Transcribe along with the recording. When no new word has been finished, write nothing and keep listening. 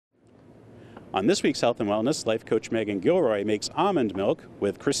On this week's Health and Wellness, life coach Meghan Gilroy makes almond milk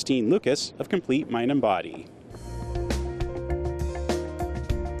with Christine Lucas of Complete Mind and Body.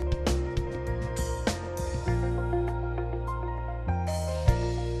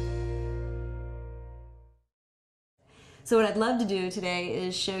 So what I'd love to do today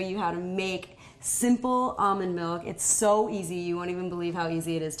is show you how to make simple almond milk. It's so easy. You won't even believe how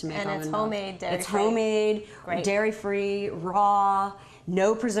easy it is to make almond milk. And it's homemade, dairy-free. It's homemade, dairy-free, raw,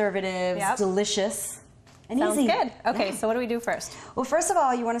 no preservatives, delicious, and Sounds easy. good. Okay, so what do we do first? Well, first of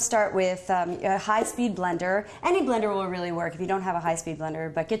all, you want to start with a high-speed blender. Any blender will really work if you don't have a high-speed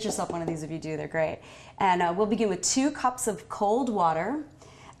blender, but get yourself one of these if you do. They're great. And we'll begin with 2 cups of cold water.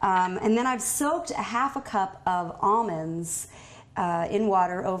 And then I've soaked a half a cup of almonds in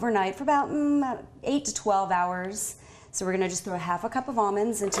water overnight for about 8 to 12 hours. So we're going to just throw a half a cup of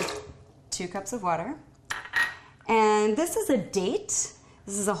almonds into 2 cups of water. And this is a date.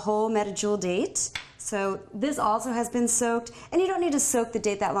 This is a whole medjool date. So this also has been soaked. And you don't need to soak the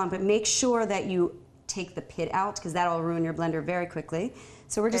date that long, but make sure that you take the pit out because that'll ruin your blender very quickly.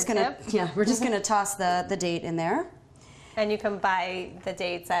 So we're just going to toss the date in there. And you can buy the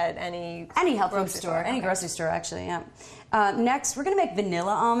dates at any health food store, any grocery store, actually. Yeah. Next, we're going to make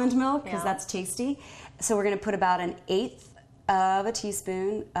vanilla almond milk because that's tasty. So we're going to put about 1/8 of a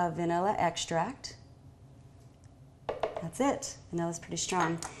teaspoon of vanilla extract. That's it. Vanilla's pretty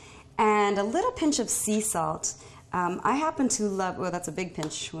strong, and a little pinch of sea salt. I happen to love. Well, that's a big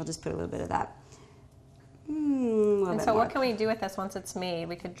pinch. We'll just put a little bit of that. And so what can we do with this once it's made?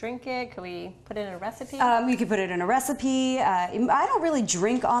 We could drink it. Could we put it in a recipe? You could put it in a recipe. I don't really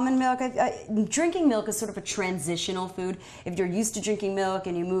drink almond milk. Drinking milk is sort of a transitional food. If you're used to drinking milk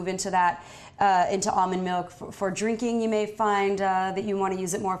and you move into that, into almond milk for drinking, you may find that you want to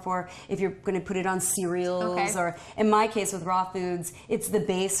use it more for if you're going to put it on cereals, or in my case with raw foods, it's the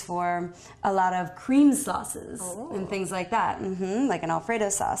base for a lot of cream sauces and things like that, like an Alfredo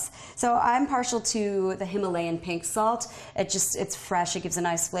sauce. So I'm partial to the Himalayan pink salt. It's fresh, it gives a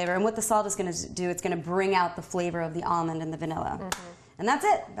nice flavor, and what the salt is going to do, it's going to bring out the flavor of the almond and the vanilla. And that's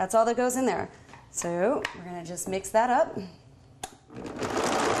it. That's all that goes in there. So we're going to just mix that up.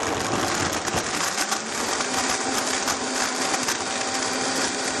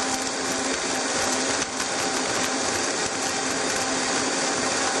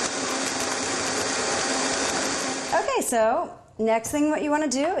 Okay, so next thing what you want to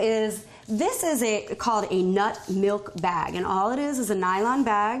do is, this is called a nut milk bag, and all it is a nylon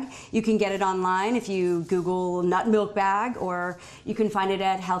bag. You can get it online if you Google nut milk bag, or you can find it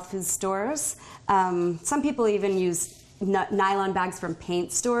at health food stores. Some people even use nylon bags from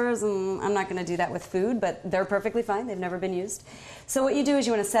paint stores, and I'm not going to do that with food, but they're perfectly fine. They've never been used. So what you do is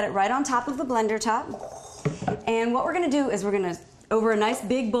you want to set it right on top of the blender top, and what we're going to do is we're going to, over a nice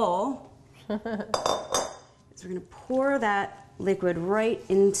big bowl, we're going to pour that liquid right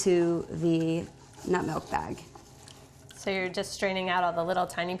into the nut milk bag. So you're just straining out all the little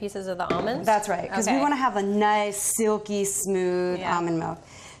tiny pieces of the almonds? That's right, because we want to have a nice, silky, smooth almond milk.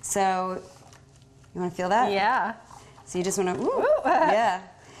 So, you want to feel that? Yeah. So you just want to,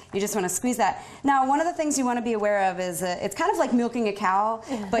 you just want to squeeze that. Now, one of the things you want to be aware of is it's kind of like milking a cow,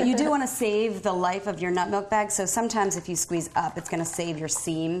 but you do want to save the life of your nut milk bag, so sometimes if you squeeze up, it's going to save your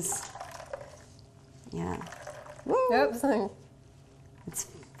seams. Yeah. Woo. Oops. It's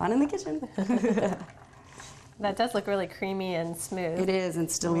fun in the kitchen. That does look really creamy and smooth. It is, and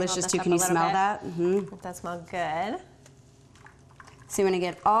it's delicious too. Can you smell that? It does smell good. So you want to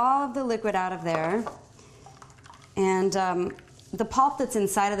get all of the liquid out of there. And the pulp that's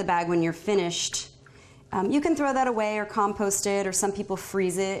inside of the bag when you're finished, you can throw that away or compost it, or some people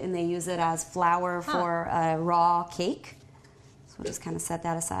freeze it and they use it as flour for a raw cake. So we'll just kind of set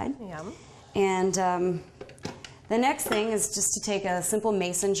that aside. Yum. And the next thing is just to take a simple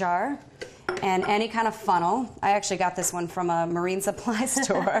mason jar and any kind of funnel. I actually got this one from a marine supply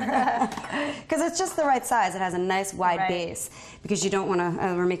store because it's just the right size. It has a nice wide base because you don't want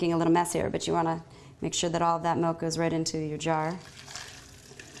to, we're making a little mess here, but you want to make sure that all of that milk goes right into your jar.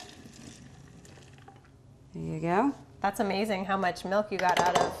 There you go. That's amazing how much milk you got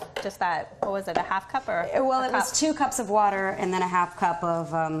out of just that, what was it, a half cup or well, it was 2 cups of water and then a half cup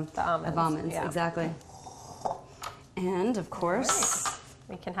of almonds. Yeah. Exactly. And of course,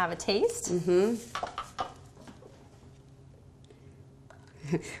 we can have a taste. We're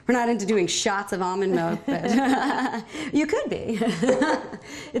not into doing shots of almond milk, but you could be.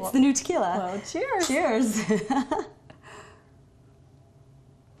 It's the new tequila. Well, cheers. Cheers.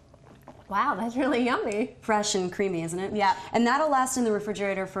 Wow, that's really yummy. Fresh and creamy, isn't it? Yeah. And that'll last in the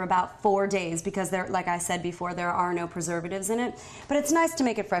refrigerator for about 4 days because there, like I said before, there are no preservatives in it. But it's nice to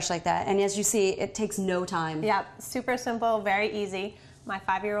make it fresh like that. And as you see, it takes no time. Yep, super simple, very easy. My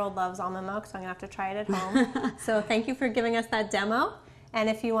 5-year-old loves almond milk, so I'm gonna have to try it at home. So thank you for giving us that demo. And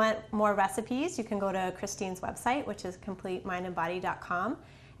if you want more recipes, you can go to Christine's website, which is completemindandbody.com.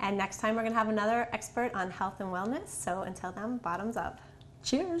 And next time we're gonna have another expert on health and wellness. So until then, bottoms up.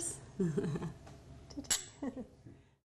 Cheers.